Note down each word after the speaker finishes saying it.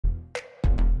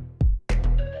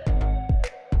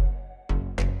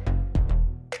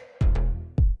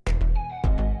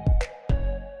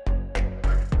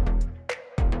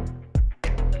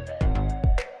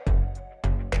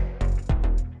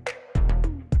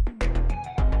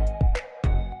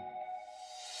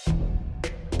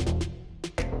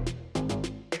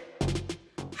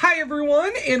Hi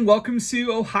everyone, and welcome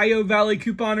to Ohio Valley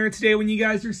Couponer. Today when you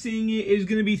guys are seeing it is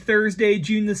going to be Thursday,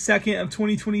 June the 2nd of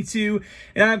 2022,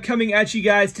 and I'm coming at you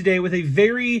guys today with a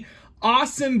very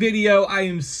awesome video. I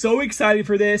am so excited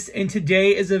for this, and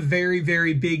today is a very,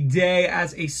 very big day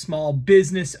as a small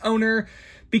business owner,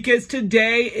 because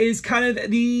today is kind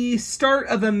of the start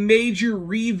of a major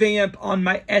revamp on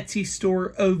my Etsy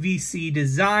store, OVC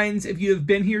Designs. If you have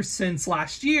been here since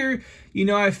last year, you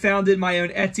know I founded my own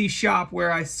Etsy shop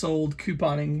where I sold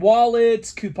couponing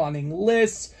wallets, couponing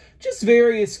lists, just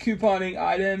various couponing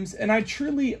items, and I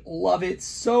truly love it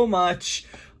so much.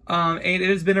 And it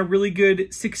has been a really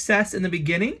good success in the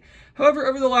beginning. However,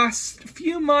 over the last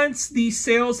few months, the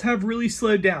sales have really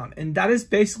slowed down, and that is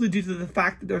basically due to the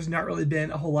fact that there's not really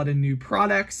been a whole lot of new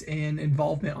products and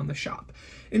involvement on the shop.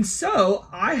 And so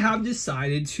I have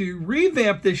decided to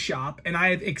revamp this shop, and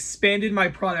I have expanded my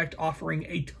product offering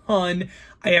a ton.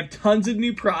 I have tons of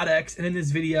new products, and in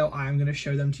this video, I'm going to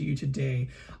show them to you today.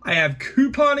 I have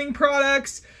couponing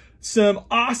products, some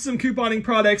awesome couponing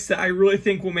products that I really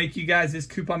think will make you guys'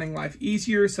 couponing life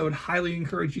easier, so I would highly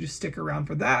encourage you to stick around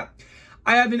for that.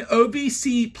 I have an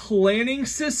OVC planning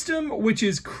system, which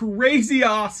is crazy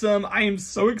awesome. I am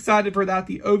so excited for that,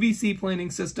 the OVC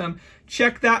planning system.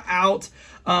 Check that out.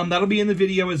 That'll be in the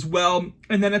video as well.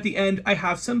 And then at the end, I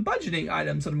have some budgeting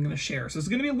items that I'm going to share. So it's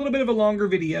going to be a little bit of a longer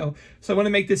video, so I want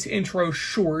to make this intro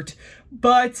short.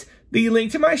 But the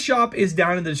link to my shop is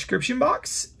down in the description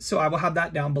box, so I will have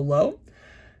that down below.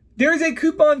 There's a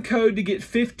coupon code to get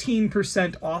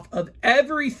 15% off of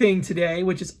everything today,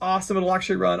 which is awesome. It'll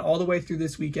actually run all the way through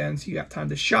this weekend, so you got time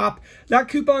to shop. That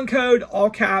coupon code, all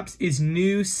caps, is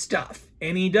new stuff.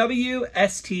 NEWSTUFF.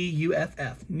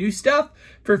 New stuff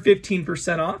for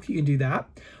 15% off. You can do that.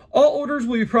 All orders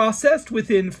will be processed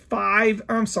within 1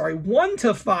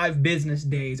 to 5 business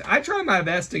days. I try my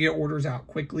best to get orders out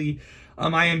quickly.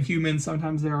 I am human.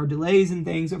 Sometimes there are delays and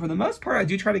things, but for the most part, I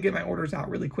do try to get my orders out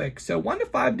really quick. So 1 to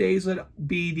 5 days would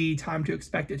be the time to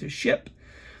expect it to ship.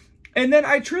 And then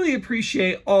I truly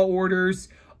appreciate all orders.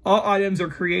 All items are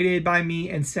created by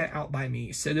me and sent out by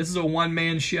me. So this is a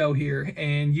one-man show here,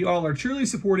 and you all are truly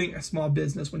supporting a small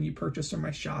business when you purchase from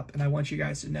my shop, and I want you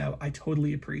guys to know I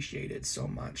totally appreciate it so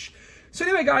much. So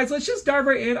anyway, guys, let's just dive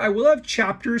right in. I will have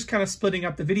chapters kind of splitting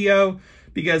up the video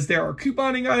because there are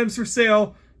couponing items for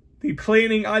sale, the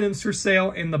planning items for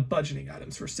sale, and the budgeting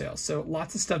items for sale. So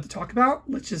lots of stuff to talk about.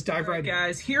 Let's just dive right in.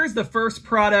 Guys, here's the first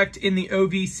product in the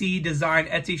OVC Design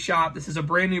Etsy shop. This is a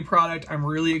brand new product. I'm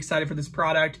really excited for this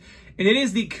product. And it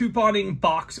is the couponing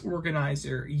box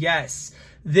organizer. Yes,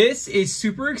 this is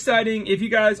super exciting. If you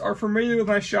guys are familiar with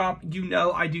my shop, you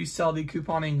know I do sell the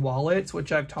couponing wallets,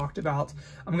 which I've talked about.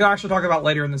 I'm going to actually talk about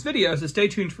later in this video, so stay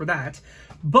tuned for that.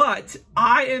 But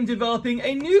I am developing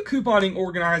a new couponing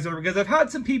organizer because I've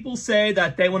had some people say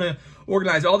that they want to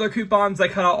organize all their coupons. They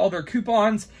cut out all their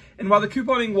coupons. And while the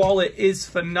couponing wallet is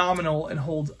phenomenal and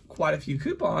holds quite a few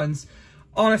coupons,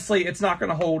 honestly, it's not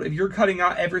going to hold. If you're cutting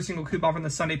out every single coupon from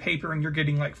the Sunday paper and you're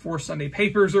getting like 4 Sunday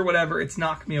papers or whatever, it's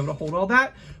not going to be able to hold all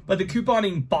that. But the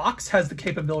couponing box has the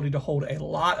capability to hold a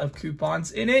lot of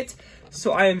coupons in it.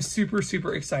 So I am super,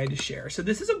 super excited to share. So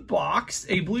this is a box,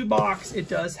 a blue box. It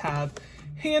does have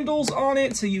handles on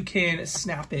it so you can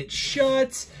snap it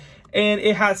shut. And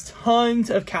it has tons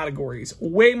of categories,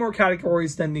 way more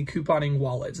categories than the couponing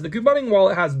wallet. So the couponing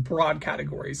wallet has broad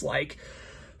categories like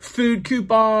food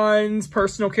coupons,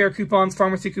 personal care coupons,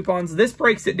 pharmacy coupons. This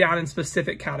breaks it down in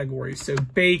specific categories. So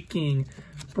baking,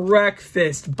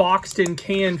 breakfast, boxed and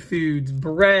canned foods,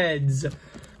 breads,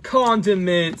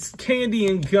 condiments, candy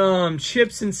and gum,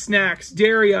 chips and snacks,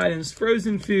 dairy items,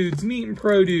 frozen foods, meat and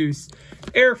produce,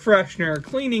 air freshener,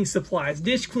 cleaning supplies,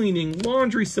 dish cleaning,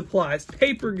 laundry supplies,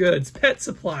 paper goods, pet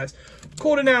supplies,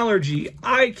 cold and allergy,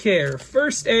 eye care,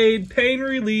 first aid, pain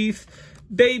relief,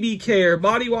 baby care,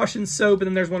 body wash and soap, and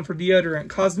then there's one for deodorant,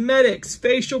 cosmetics,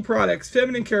 facial products,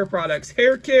 feminine care products,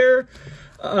 hair care,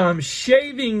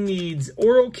 shaving needs,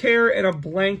 oral care, and a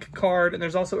blank card. And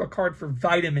there's also a card for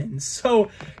vitamins.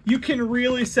 So you can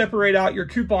really separate out your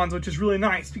coupons, which is really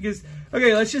nice because,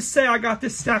 okay, let's just say I got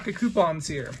this stack of coupons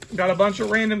here. Got a bunch of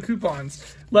random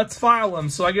coupons. Let's file them.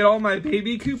 So I get all my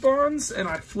baby coupons and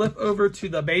I flip over to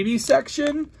the baby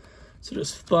section. So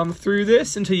just thumb through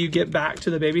this until you get back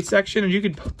to the baby section, and you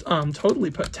could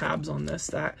totally put tabs on this.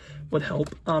 That would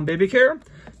help. Baby care,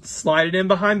 slide it in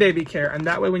behind baby care, and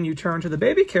that way when you turn to the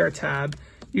baby care tab,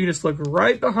 you can just look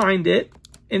right behind it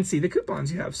and see the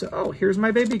coupons you have. So, oh, here's my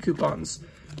baby coupons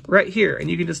right here, and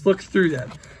you can just look through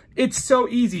them. It's so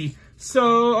easy.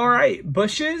 So, all right,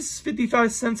 Bush's,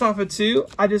 55 cents off of 2.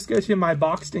 I just go to my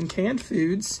boxed and canned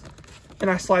foods, and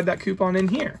I slide that coupon in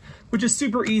here, which is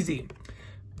super easy.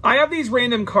 I have these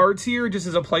random cards here just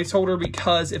as a placeholder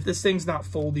because if this thing's not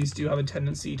full, these do have a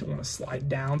tendency to want to slide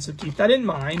down. So keep that in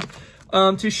mind.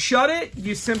 To shut it,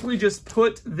 you simply just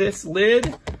put this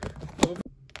lid over.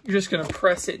 You're just going to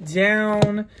press it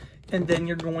down, and then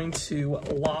you're going to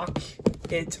lock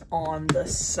it on the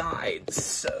side.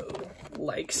 So,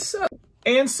 like so.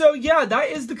 And so, yeah, that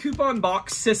is the coupon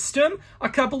box system. A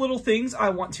couple little things I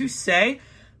want to say.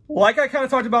 Like I kind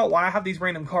of talked about why I have these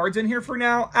random cards in here for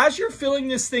now. As you're filling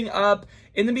this thing up,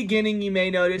 in the beginning, you may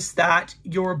notice that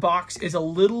your box is it's a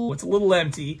little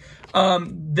empty.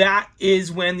 That is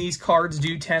when these cards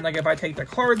do tend, like if I take the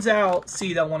cards out,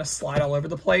 see, they'll want to slide all over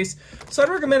the place. So I'd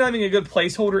recommend having a good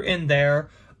placeholder in there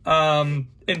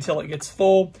until it gets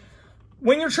full.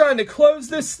 When you're trying to close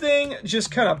this thing, just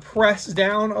kind of press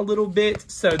down a little bit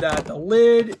so that the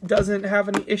lid doesn't have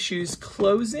any issues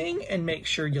closing, and make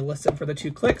sure you listen for the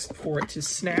 2 clicks for it to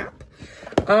snap.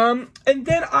 And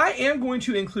then I am going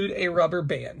to include a rubber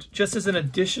band just as an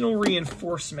additional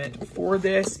reinforcement for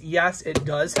this. Yes, it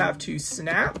does have 2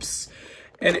 snaps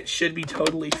and it should be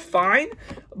totally fine.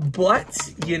 But,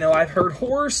 you know, I've heard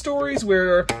horror stories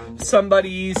where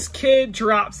somebody's kid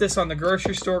drops this on the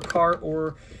grocery store cart,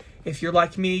 or if you're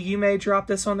like me, you may drop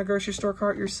this on the grocery store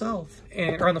cart yourself,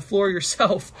 or on the floor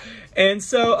yourself. And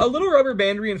so a little rubber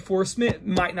band reinforcement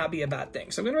might not be a bad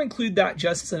thing. So I'm going to include that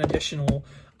just as an additional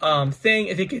thing.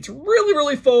 If it gets really,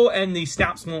 really full and the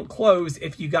snaps won't close,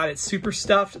 if you got it super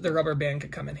stuffed, the rubber band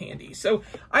could come in handy. So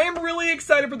I am really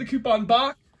excited for the coupon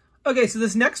box. Okay, so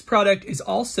this next product is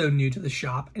also new to the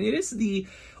shop, and it is the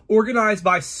Organized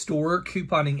by Store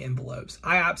couponing envelopes.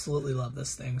 I absolutely love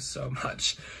this thing so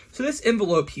much. So this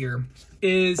envelope here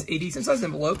is a decent sized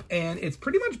envelope, and it's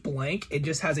pretty much blank. It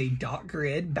just has a dot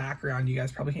grid background. You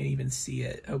guys probably can't even see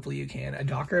it. Hopefully you can. A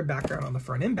dot grid background on the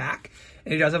front and back.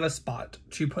 And it does have a spot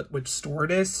to put which store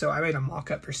it is. So I made a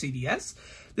mock-up for CVS.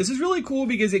 This is really cool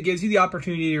because it gives you the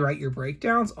opportunity to write your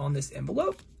breakdowns on this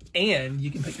envelope, and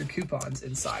you can put your coupons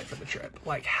inside for the trip.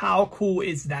 Like, how cool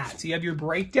is that? So you have your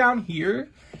breakdown here,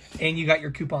 and you got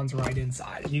your coupons right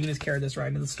inside. And you can just carry this right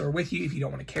into the store with you if you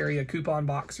don't want to carry a coupon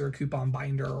box or a coupon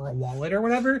binder or a wallet or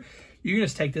whatever. You can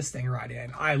just take this thing right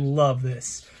in. I love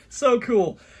this. So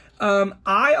cool.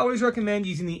 I always recommend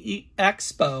using the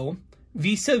Expo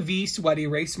Visa V Sweat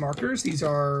Erase markers. These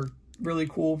are really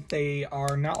cool. They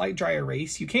are not like dry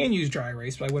erase. You can use dry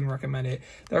erase, but I wouldn't recommend it.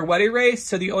 They're wet erase,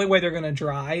 so the only way they're going to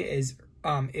dry is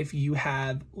if you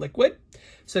have liquid.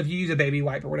 So if you use a baby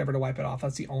wipe or whatever to wipe it off,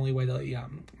 that's the only way the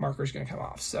marker is going to come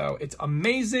off. So it's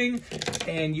amazing,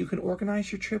 and you can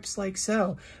organize your trips like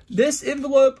so. This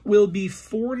envelope will be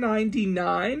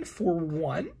 $4.99 for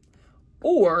one,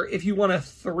 or if you want a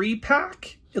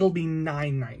 3-pack, it'll be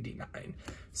 $9.99.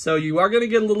 So you are going to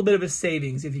get a little bit of a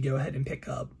savings if you go ahead and pick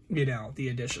up, you know, the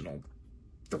additional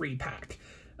 3-pack.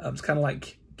 It's kind of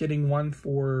like getting one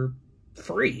for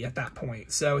free at that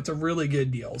point. So it's a really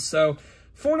good deal. So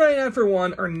 $4.99 for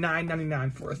one, or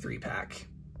 $9.99 for a 3-pack.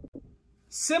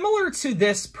 Similar to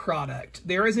this product,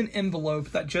 there is an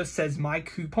envelope that just says my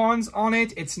coupons on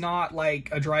it. It's not like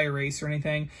a dry erase or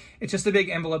anything. It's just a big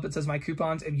envelope that says my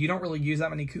coupons. If you don't really use that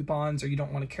many coupons, or you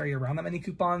don't want to carry around that many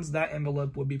coupons, that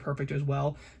envelope would be perfect as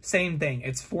well. Same thing.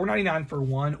 It's $4.99 for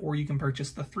one, or you can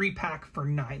purchase the 3-pack for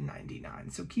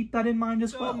 $9.99. So keep that in mind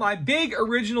as well. My big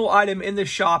original item in the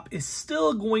shop is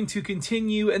still going to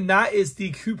continue, and that is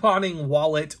the couponing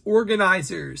wallet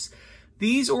organizers.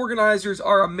 These organizers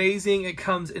are amazing. It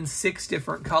comes in 6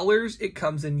 different colors. It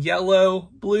comes in yellow,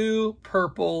 blue,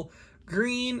 purple,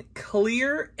 green,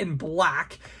 clear, and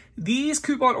black. These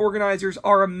coupon organizers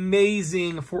are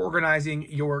amazing for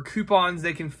organizing your coupons.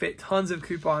 They can fit tons of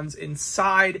coupons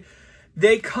inside.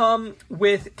 They come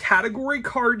with category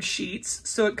card sheets.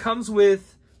 So it comes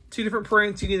with 2 different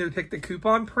prints. You can either pick the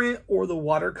coupon print or the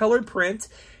watercolor print.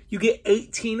 You get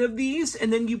 18 of these,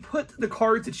 and then you put the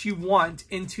cards that you want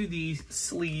into these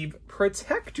sleeve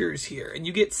protectors here, and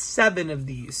you get 7 of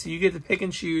these. So you get to pick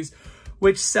and choose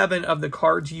which 7 of the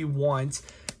cards you want,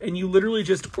 and you literally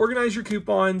just organize your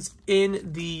coupons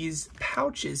in these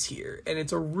pouches here, and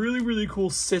it's a really, really cool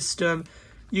system.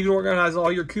 You can organize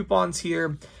all your coupons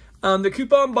here. The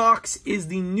coupon box is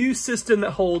the new system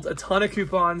that holds a ton of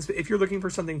coupons, but if you're looking for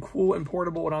something cool and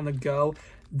portable and on the go,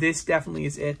 this definitely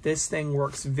is it. This thing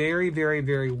works very, very,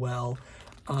 very well.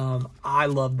 I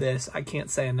love this. I can't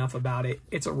say enough about it.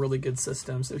 It's a really good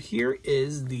system. So here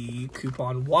is the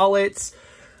coupon wallets.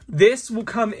 This will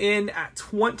come in at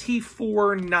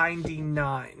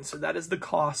 $24.99. So that is the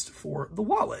cost for the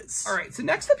wallets. All right, so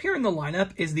next up here in the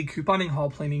lineup is the couponing haul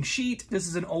planning sheet. This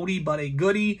is an oldie but a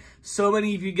goodie. So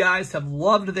many of you guys have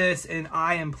loved this, and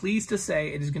I am pleased to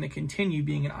say it is going to continue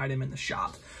being an item in the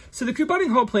shop. So the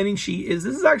couponing haul planning sheet this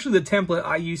is actually the template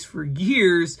I used for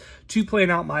years to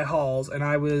plan out my hauls, and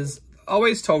I was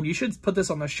always told you should put this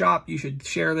on the shop, you should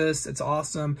share this, it's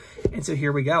awesome. And so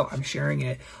here we go, I'm sharing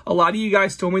it. A lot of you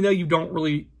guys told me though you don't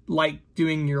really like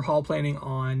doing your haul planning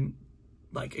on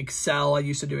like Excel. I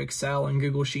used to do Excel and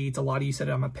Google Sheets. A lot of you said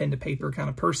I'm a pen to paper kind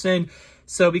of person.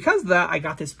 So because of that, I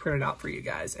got this printed out for you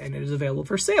guys, and it is available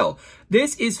for sale.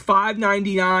 This is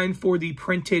 $5.99 for the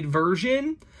printed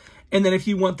version. And then if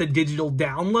you want the digital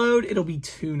download, it'll be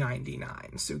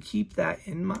 $2.99. So keep that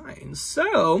in mind.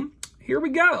 So here we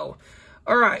go.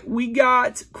 All right, we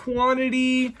got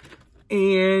quantity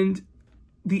and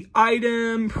the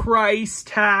item, price,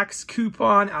 tax,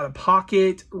 coupon, out of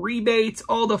pocket, rebates,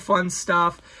 all the fun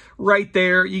stuff right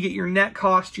there. You get your net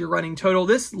cost, your running total.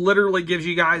 This literally gives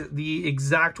you guys the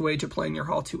exact way to plan your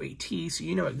haul to a T, so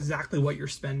you know exactly what you're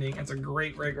spending. It's a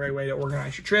great way to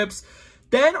organize your trips.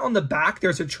 Then on the back,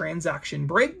 there's a transaction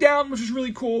breakdown, which is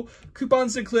really cool,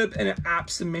 coupons to clip, and an app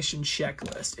submission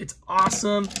checklist. It's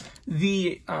awesome.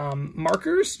 The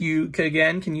markers, you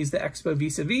can use the Expo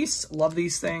Vis-a-Vis. Love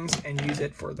these things and use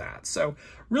it for that. So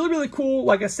really cool.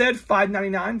 Like I said,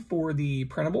 $5.99 for the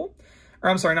printable. Or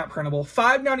I'm sorry, not printable.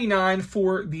 $5.99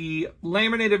 for the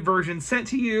laminated version sent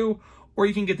to you, or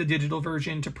you can get the digital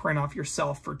version to print off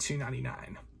yourself for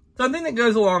 $2.99. Something that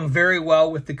goes along very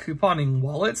well with the couponing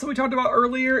wallets that we talked about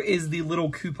earlier is the little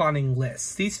couponing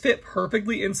lists. These fit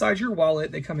perfectly inside your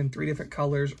wallet. They come in 3 different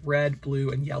colors, red,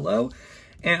 blue, and yellow.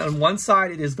 And on one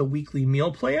side, it is the weekly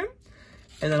meal plan.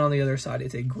 And then on the other side,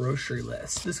 it's a grocery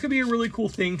list. This could be a really cool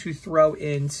thing to throw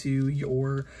into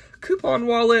your coupon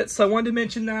wallet. So I wanted to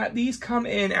mention that. These come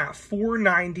in at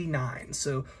 $4.99.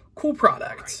 So cool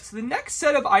product. Right, so the next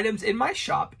set of items in my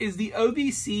shop is the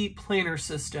OVC Planner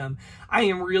System. I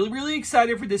am really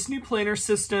excited for this new planner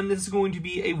system. This is going to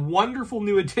be a wonderful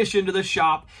new addition to the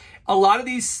shop. A lot of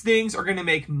these things are going to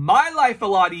make my life a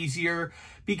lot easier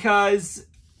because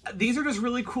these are just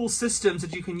really cool systems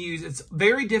that you can use. It's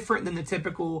very different than the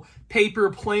typical paper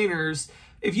planners.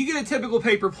 If you get a typical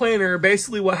paper planner,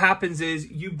 basically what happens is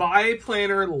you buy a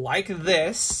planner like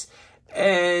this,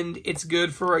 and it's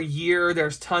good for a year.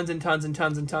 There's tons and tons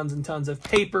of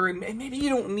paper, and maybe you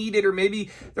don't need it, or maybe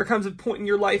there comes a point in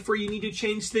your life where you need to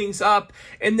change things up,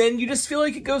 and then you just feel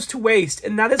like it goes to waste.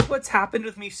 And that is what's happened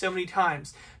with me so many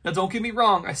times. Now, don't get me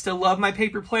wrong, I still love my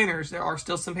paper planners. There are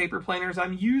still some paper planners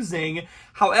I'm using.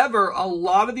 However, a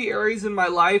lot of the areas in my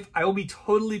life, I will be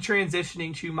totally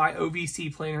transitioning to my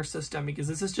OVC planner system because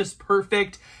this is just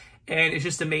perfect. And it's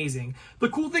just amazing. The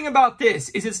cool thing about this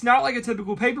is it's not like a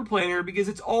typical paper planner because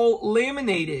it's all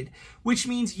laminated, which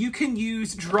means you can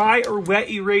use dry or wet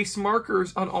erase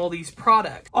markers on all these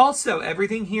products. Also,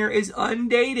 everything here is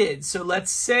undated. So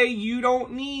let's say you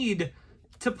don't need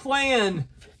to plan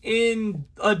in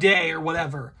a day or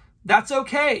whatever. That's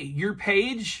okay. Your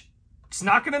page, it's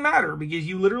not going to matter because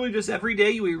you literally just every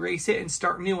day you erase it and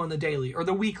start new on the daily, or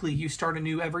the weekly you start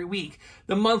anew every week.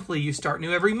 The monthly you start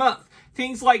new every month.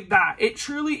 Things like that. It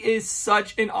truly is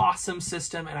such an awesome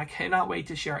system, and I cannot wait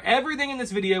to share everything in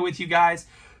this video with you guys.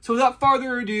 So without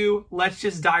further ado, let's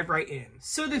just dive right in.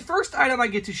 So the first item I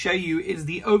get to show you is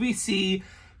the OVC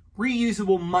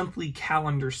Reusable Monthly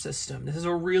Calendar System. This is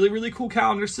a really cool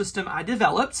calendar system I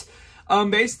developed.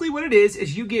 Basically what it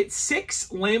is you get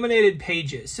 6 laminated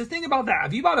pages. So think about that.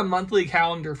 If you bought a monthly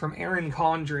calendar from Erin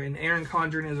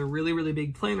Condren is a really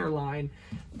big planner line.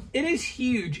 It is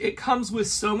huge. It comes with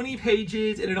so many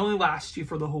pages and it only lasts you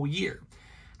for the whole year.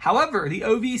 However, the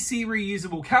OVC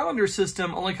Reusable Calendar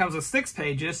System only comes with 6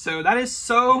 pages, so that is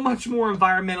so much more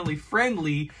environmentally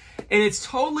friendly, and it's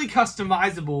totally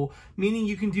customizable, meaning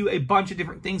you can do a bunch of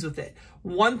different things with it.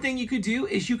 One thing you could do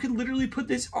is you could literally put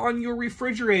this on your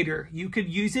refrigerator. You could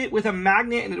use it with a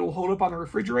magnet and it will hold up on the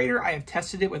refrigerator. I have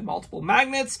tested it with multiple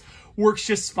magnets. Works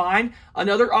just fine.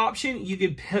 Another option, you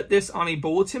could put this on a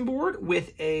bulletin board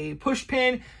with a push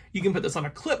pin. You can put this on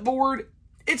a clipboard.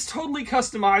 It's totally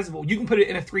customizable. You can put it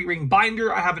in a 3-ring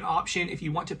binder. I have an option if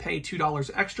you want to pay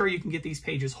 $2 extra, you can get these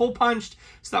pages hole punched,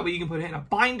 so that way you can put it in a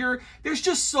binder. There's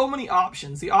just so many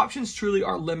options. The options truly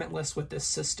are limitless with this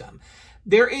system.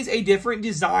 There is a different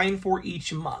design for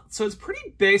each month. So it's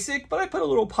pretty basic, but I put a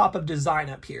little pop of design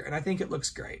up here, and I think it looks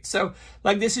great. So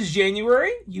like this is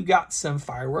January, you got some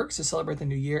fireworks to celebrate the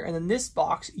new year, and in this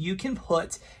box, you can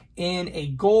put in a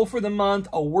goal for the month,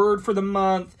 a word for the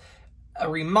month, a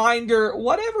reminder,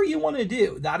 whatever you want to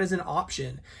do, that is an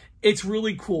option. It's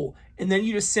really cool. And then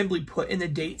you just simply put in the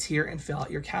dates here and fill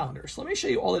out your calendar. So let me show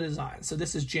you all the designs. So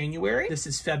this is January, this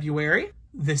is February,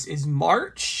 this is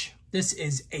March, this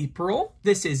is April,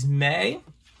 this is May,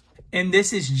 and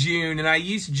this is June. And I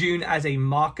used June as a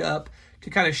mock-up to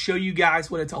kind of show you guys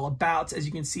what it's all about. As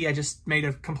you can see, I just made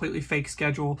a completely fake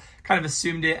schedule, kind of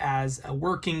assumed it as a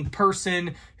working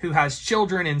person who has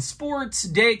children in sports,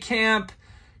 day camp,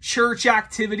 church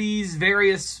activities,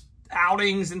 various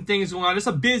outings and things going on, just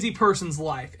a busy person's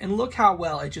life. And look how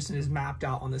well it just is mapped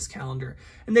out on this calendar.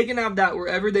 And they can have that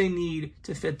wherever they need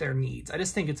to fit their needs. I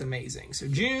just think it's amazing. So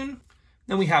June,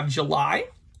 then we have July,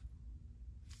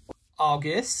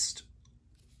 August,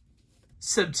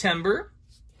 September,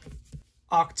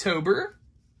 October,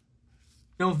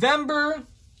 November,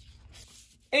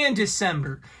 and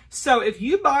December. So if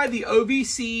you buy the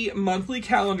OVC monthly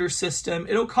calendar system,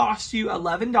 it'll cost you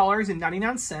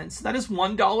 $11.99. That is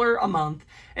 $1 a month.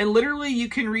 And literally you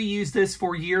can reuse this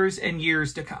for years and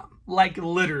years to come. Like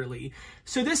literally.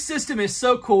 So this system is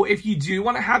so cool. If you do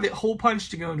want to have it hole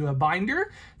punched to go into a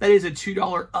binder, that is a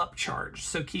 $2 upcharge.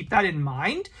 So keep that in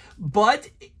mind. But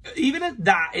even at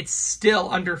that, it's still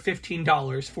under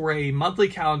 $15 for a monthly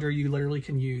calendar you literally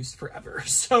can use forever.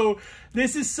 So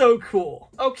this is so cool.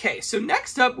 Okay, so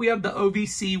next up we have the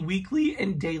OVC weekly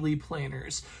and daily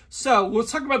planners. So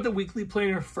let's talk about the weekly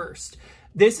planner first.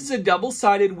 This is a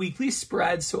double-sided weekly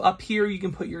spread. So up here, you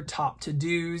can put your top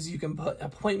to-dos, you can put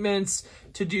appointments,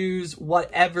 to-dos,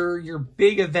 whatever, your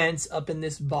big events up in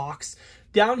this box.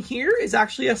 Down here is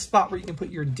actually a spot where you can put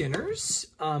your dinners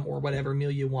or whatever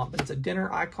meal you want, but it's a dinner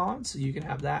icon, so you can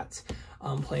have that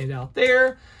planned out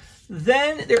there.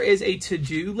 Then there is a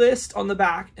to-do list on the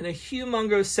back and a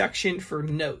humongous section for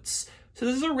notes. So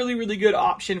this is a really, really good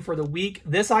option for the week.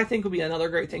 This, I think, will be another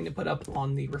great thing to put up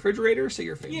on the refrigerator so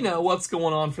you know what's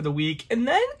going on for the week. And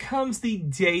then comes the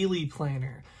daily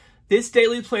planner. This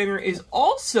daily planner is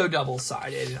also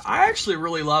double-sided. I actually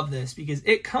really love this because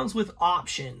it comes with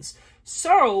options.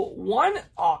 So one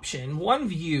option, one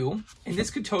view, and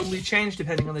this could totally change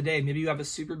depending on the day. Maybe you have a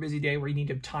super busy day where you need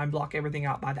to time block everything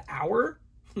out by the hour.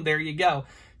 There you go.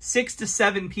 6 to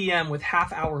 7 p.m. with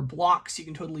half-hour blocks. You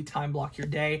can totally time block your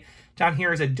day. Down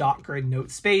here is a dot grid note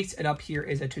space, and up here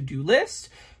is a to-do list.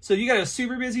 So if you got a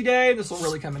super busy day, this will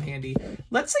really come in handy.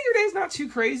 Let's say your day's not too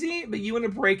crazy, but you want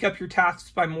to break up your tasks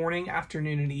by morning,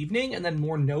 afternoon, and evening, and then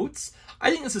more notes.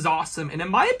 I think this is awesome. And in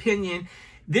my opinion,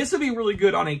 this would be really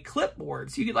good on a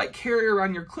clipboard. So you could like carry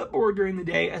around your clipboard during the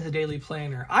day as a daily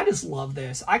planner. I just love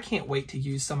this. I can't wait to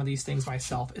use some of these things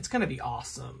myself. It's going to be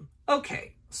awesome.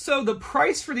 Okay. So the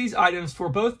price for these items for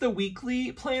both the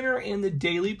weekly planner and the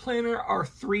daily planner are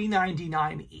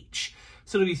 $3.99 each.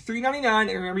 So it'll be $3.99,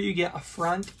 and remember you get a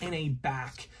front and a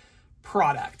back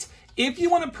product. If you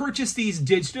want to purchase these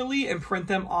digitally and print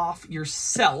them off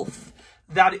yourself,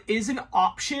 that is an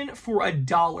option for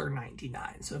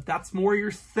 $1.99. So if that's more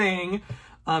your thing,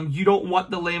 you don't want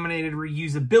the laminated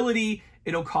reusability,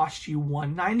 it'll cost you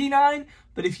 $1.99.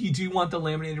 But if you do want the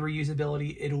laminated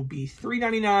reusability, it'll be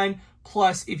 $3.99.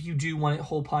 Plus, if you do want it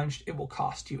hole punched, it will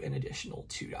cost you an additional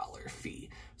 $2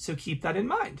 fee. So keep that in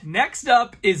mind. Next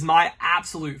up is my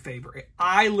absolute favorite.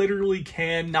 I literally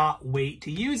cannot wait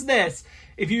to use this.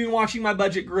 If you've been watching my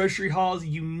budget grocery hauls,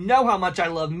 you know how much I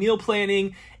love meal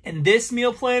planning. And this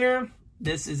meal planner,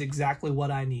 this is exactly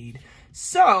what I need.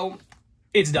 So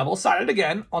it's double-sided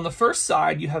again. On the first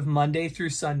side, you have Monday through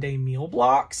Sunday meal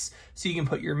blocks. So you can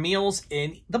put your meals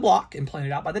in the block and plan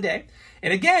it out by the day.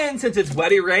 And again, since it's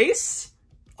wet erase,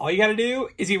 all you got to do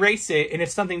is erase it. And if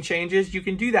something changes, you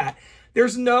can do that.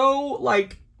 There's no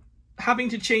like having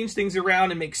to change things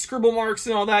around and make scribble marks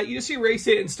and all that. You just erase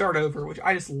it and start over, which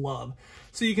I just love.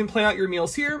 So you can plan out your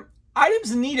meals here.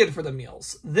 Items needed for the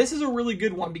meals. This is a really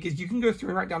good one because you can go through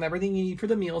and write down everything you need for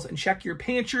the meals and check your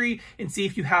pantry and see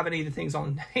if you have any of the things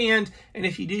on hand. And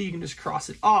if you do, you can just cross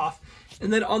it off.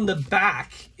 And then on the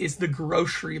back is the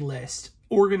grocery list,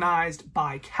 organized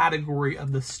by category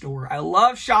of the store. I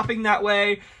love shopping that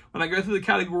way. When I go through the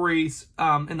categories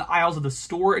in the aisles of the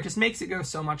store, it just makes it go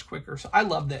so much quicker. So I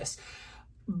love this.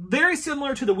 Very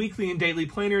similar to the weekly and daily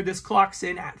planner. This clocks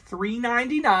in at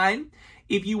 $3.99.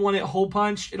 If you want it hole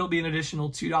punched, it'll be an additional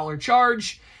 $2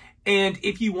 charge. And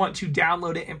if you want to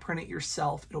download it and print it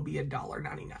yourself, it'll be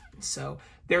 $1.99. So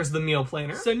there's the meal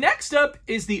planner. So next up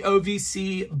is the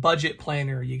OVC budget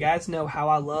planner. You guys know how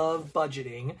I love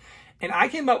budgeting. And I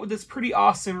came up with this pretty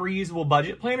awesome reusable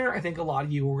budget planner I think a lot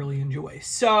of you will really enjoy.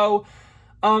 So,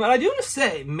 and I do want to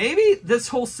say, maybe this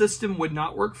whole system would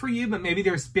not work for you, but maybe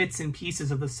there's bits and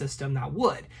pieces of the system that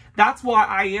would. That's why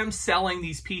I am selling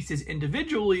these pieces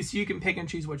individually so you can pick and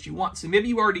choose what you want. So maybe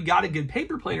you already got a good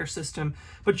paper planner system,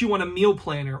 but you want a meal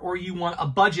planner or you want a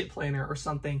budget planner or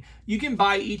something. You can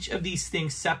buy each of these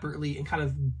things separately and kind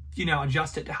of, you know,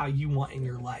 adjust it to how you want in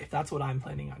your life. That's what I'm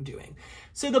planning on doing.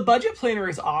 So the budget planner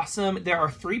is awesome. There are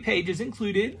 3 pages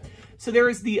included. So there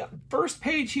is the first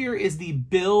page here is the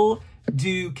bill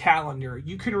due calendar.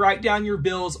 You can write down your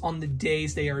bills on the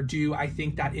days they are due. I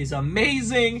think that is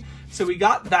amazing. So we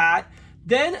got that.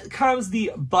 Then comes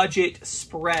the budget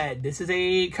spread. This is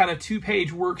a kind of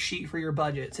 2-page worksheet for your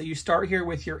budget. So you start here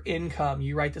with your income.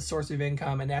 You write the source of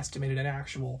income and estimated and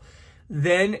actual.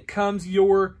 Then comes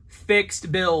your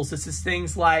fixed bills. This is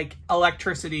things like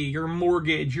electricity, your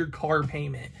mortgage, your car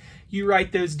payment. You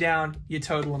write those down, you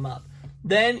total them up.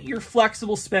 Then your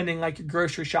flexible spending, like your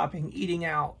grocery shopping, eating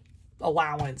out,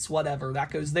 allowance, whatever,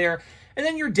 that goes there. And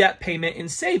then your debt payment and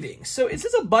savings. So this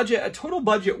is a total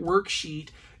budget worksheet.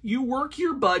 You work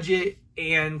your budget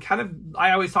and kind of,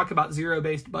 I always talk about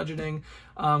zero-based budgeting,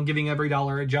 giving every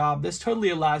dollar a job. This totally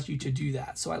allows you to do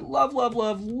that. So I love, love,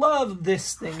 love, love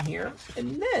this thing here.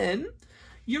 And then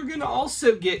you're going to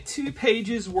also get 2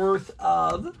 pages worth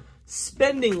of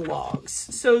spending logs.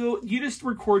 So you just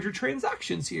record your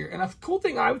transactions here. And a cool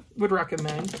thing I would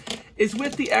recommend is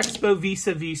with the Expo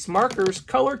Vis-a-Vis markers,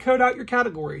 color code out your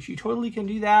categories. You totally can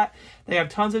do that. They have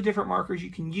tons of different markers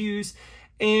you can use.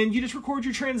 And you just record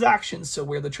your transactions. So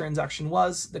where the transaction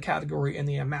was, the category, and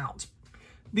the amount.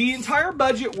 The entire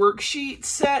budget worksheet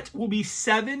set will be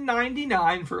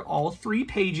 $7.99 for all 3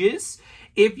 pages.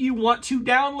 If you want to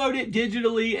download it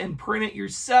digitally and print it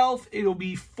yourself, it'll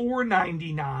be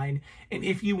 $4.99. And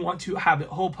if you want to have it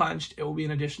hole punched, it will be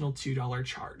an additional $2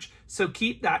 charge. So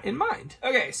keep that in mind.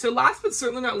 Okay, so last but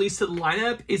certainly not least to the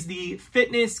lineup is the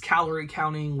fitness calorie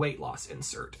counting weight loss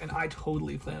insert. And I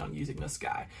totally plan on using this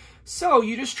guy. So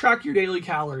you just track your daily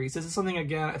calories. This is something,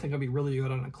 again, I think will be really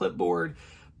good on a clipboard.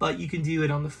 But you can do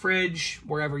it on the fridge,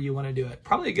 wherever you want to do it.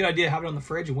 Probably a good idea to have it on the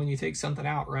fridge, and when you take something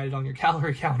out, write it on your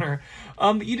calorie counter.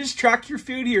 You just track your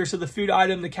food here, so the food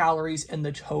item, the calories, and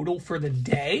the total for the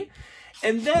day.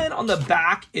 And then on the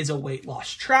back is a weight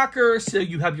loss tracker, so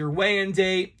you have your weigh-in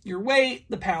date, your weight,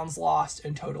 the pounds lost,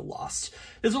 and total lost.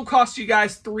 This will cost you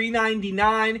guys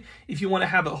 $3.99. If you want to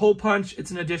have it hole punch,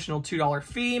 it's an additional $2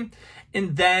 fee.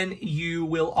 And then you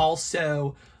will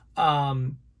also...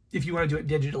 if you want to do it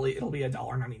digitally, it'll be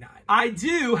 $1.99. I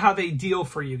do have a deal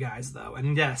for you guys, though.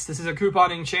 And yes, this is a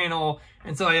couponing channel,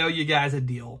 and so I owe you guys a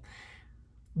deal.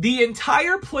 The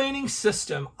entire planning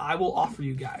system I will offer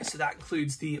you guys. So that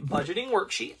includes the budgeting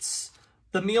worksheets,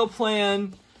 the meal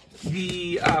plan,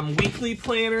 the weekly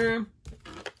planner,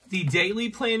 the daily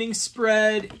planning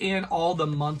spread, and all the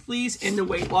monthlies in the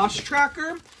weight loss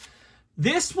tracker.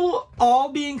 This will all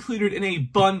be included in a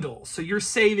bundle, so you're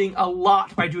saving a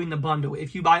lot by doing the bundle.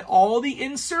 If you buy all the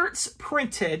inserts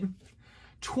printed,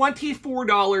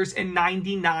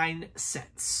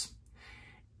 $24.99.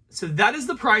 So that is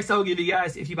the price I'll give you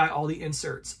guys if you buy all the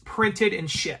inserts, printed and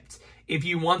shipped. If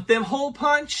you want them hole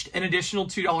punched, an additional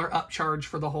 $2 upcharge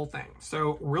for the whole thing.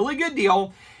 So really good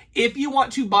deal. If you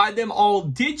want to buy them all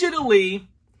digitally,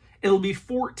 it'll be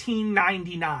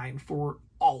 $14.99 for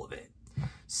all of it.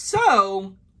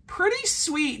 So, pretty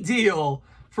sweet deal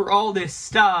for all this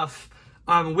stuff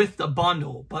with the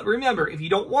bundle. But remember, if you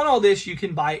don't want all this, you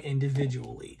can buy it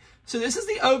individually. So this is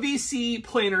the OVC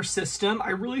Planner System.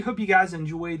 I really hope you guys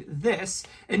enjoyed this.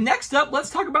 And next up, let's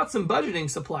talk about some budgeting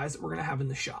supplies that we're going to have in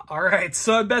the shop. All right,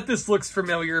 so I bet this looks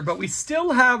familiar, but we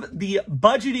still have the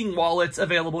budgeting wallets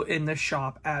available in the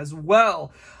shop as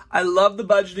well. I love the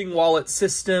budgeting wallet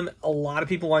system. A lot of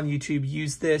people on YouTube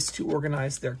use this to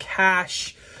organize their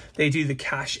cash. They do the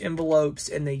cash envelopes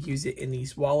and they use it in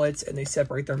these wallets and they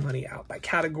separate their money out by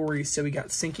categories. So we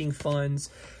got sinking funds,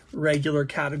 regular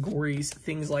categories,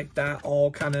 things like that,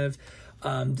 all kind of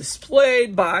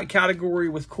displayed by category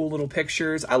with cool little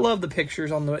pictures. I love the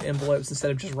pictures on the envelopes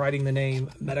instead of just writing the name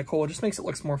medical. It just makes it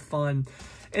look more fun.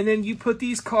 And then you put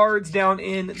these cards down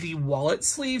in the wallet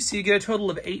sleeve. So you get a total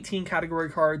of 18 category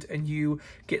cards and you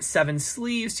get 7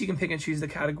 sleeves. So you can pick and choose the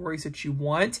categories that you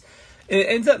want. And it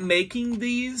ends up making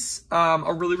these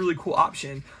a really, really cool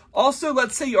option. Also,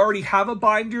 let's say you already have a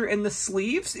binder in the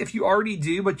sleeves. If you already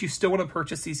do, but you still want to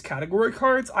purchase these category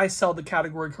cards, I sell the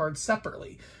category cards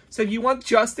separately. So if you want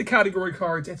just the category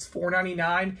cards, it's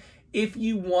 $4.99. If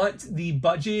you want the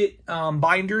budget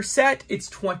binder set, it's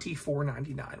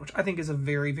 $24.99, which I think is a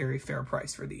very, very fair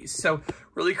price for these. So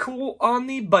really cool on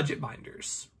the budget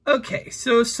binders. Okay,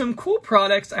 so some cool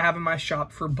products I have in my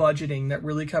shop for budgeting that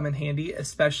really come in handy,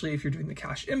 especially if you're doing the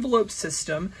cash envelope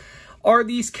system, are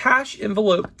these cash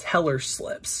envelope teller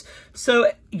slips.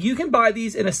 So you can buy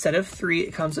these in a set of 3.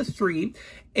 It comes with 3.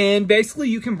 And basically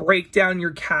you can break down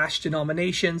your cash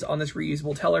denominations on this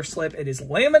reusable teller slip. It is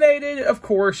laminated. Of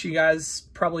course, you guys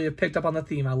probably have picked up on the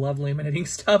theme. I love laminating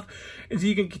stuff. And so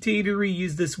you can continue to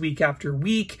reuse this week after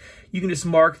week. You can just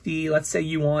mark let's say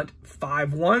you want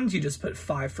 5 ones. You just put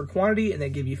 5 for quantity and they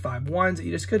give you 5 ones.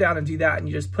 You just go down and do that. And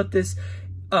you just put this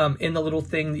in the little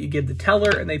thing that you give the teller,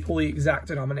 and they pull the exact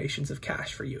denominations of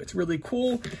cash for you. It's really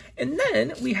cool. And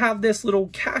then we have this little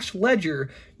cash ledger.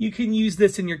 You can use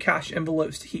this in your cash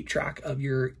envelopes to keep track of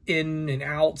your in and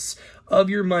outs of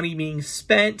your money being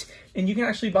spent. And you can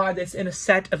actually buy this in a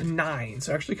set of 9.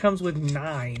 So it actually comes with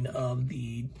 9 of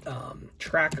the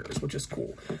trackers, which is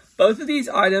cool. Both of these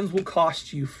items will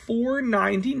cost you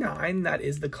 $4.99. That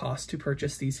is the cost to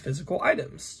purchase these physical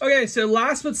items. Okay, so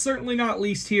last but certainly not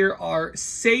least here are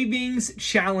savings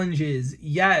challenges.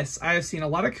 Yes, I have seen a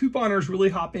lot of couponers really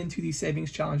hop into the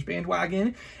savings challenge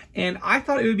bandwagon. And I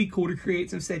thought it would be cool to create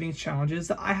some savings challenges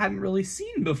that I hadn't really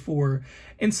seen before.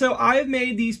 And so I have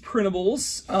made these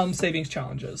printables savings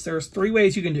challenges. There's 3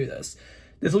 ways you can do this.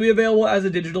 This will be available as a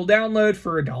digital download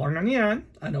for $1.99.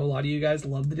 I know a lot of you guys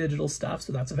love the digital stuff,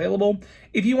 so that's available.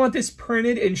 If you want this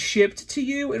printed and shipped to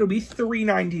you, it'll be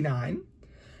 $3.99.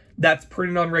 That's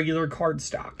printed on regular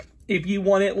cardstock. If you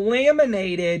want it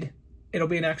laminated, it'll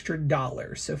be an extra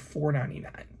 $1, so $4.99.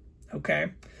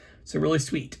 Okay, so really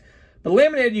sweet. But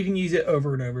laminated, you can use it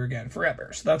over and over again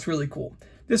forever. So that's really cool.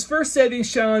 This first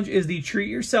savings challenge is the Treat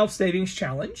Yourself Savings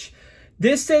Challenge.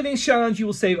 This savings challenge, you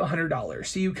will save $100.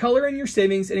 So you color in your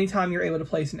savings anytime you're able to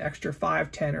place an extra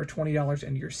 $5, $10, or $20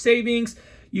 into your savings.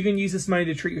 You can use this money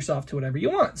to treat yourself to whatever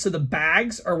you want. So the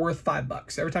bags are worth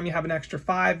 $5. Every time you have an extra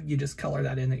 5, you just color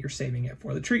that in that you're saving it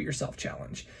for the Treat Yourself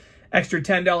Challenge. Extra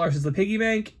 $10 is the piggy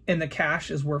bank, and the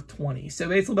cash is worth $20. So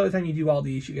basically, by the time you do all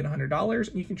these, you get $100,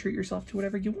 and you can treat yourself to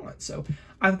whatever you want. So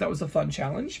I thought that was a fun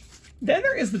challenge. Then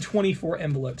there is the 24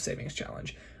 envelope savings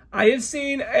challenge. I have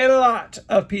seen a lot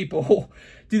of people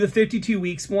do the 52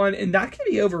 weeks one, and that can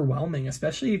be overwhelming,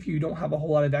 especially if you don't have a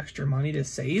whole lot of extra money to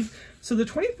save. So the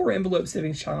 24 envelope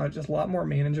savings challenge is a lot more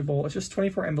manageable. It's just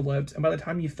 24 envelopes, and by the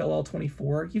time you fill all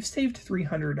 24, you've saved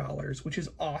 $300, which is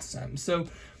awesome. So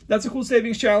that's a cool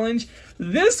savings challenge.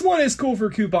 This one is cool for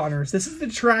couponers. This is the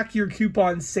Track Your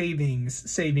Coupon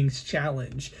Savings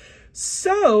Challenge.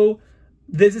 So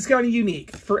this is kind of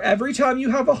unique. For every time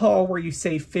you have a haul where you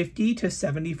save 50 to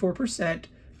 74%,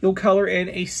 you'll color in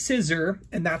a scissor,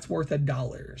 and that's worth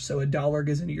 $1. So $1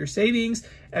 goes into your savings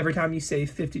every time you save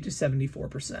 50 to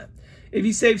 74%. If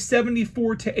you save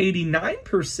 74 to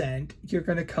 89%, you're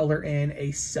going to color in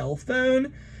a cell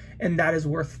phone, and that is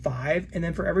worth $5. And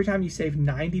then for every time you save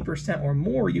 90% or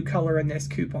more, you color in this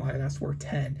coupon, and that's worth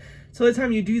 $10. So by the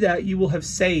time you do that, you will have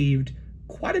saved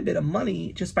quite a bit of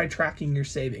money just by tracking your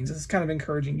savings. This is kind of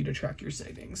encouraging you to track your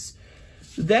savings.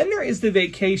 Then there is the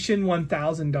Vacation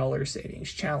 $1,000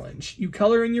 Savings Challenge. You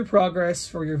color in your progress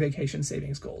for your vacation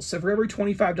savings goals. So for every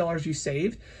 $25 you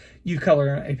save, you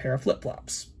color in a pair of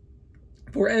flip-flops.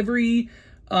 For every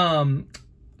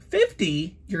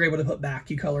 50 you're able to put back,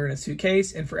 you color in a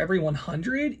suitcase, and for every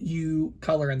 100 you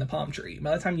color in the palm tree.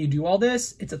 By the time you do all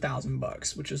this, it's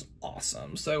 $1,000, which is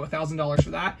awesome. So $1,000 for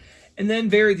that. And then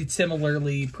very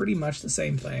similarly, pretty much the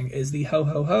same thing, is the Ho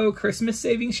Ho Ho Christmas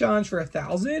Savings Challenge for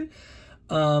 $1,000.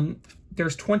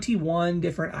 There's 21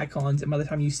 different icons, and by the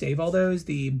time you save all those,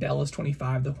 the bell is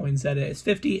 25, the poinsettia is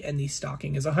 50, and the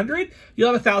stocking is 100.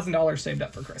 You'll have $1,000 saved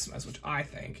up for Christmas, which I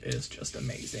think is just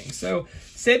amazing. So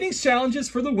savings challenges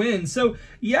for the win. So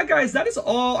yeah, guys, that is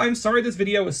all. I'm sorry this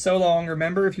video was so long.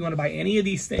 Remember, if you want to buy any of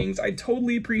these things, I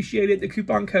totally appreciate it. The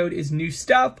coupon code is new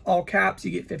stuff, all caps.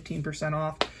 You get 15%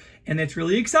 off, and it's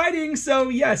really exciting. So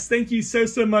yes, thank you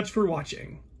so much for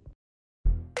watching.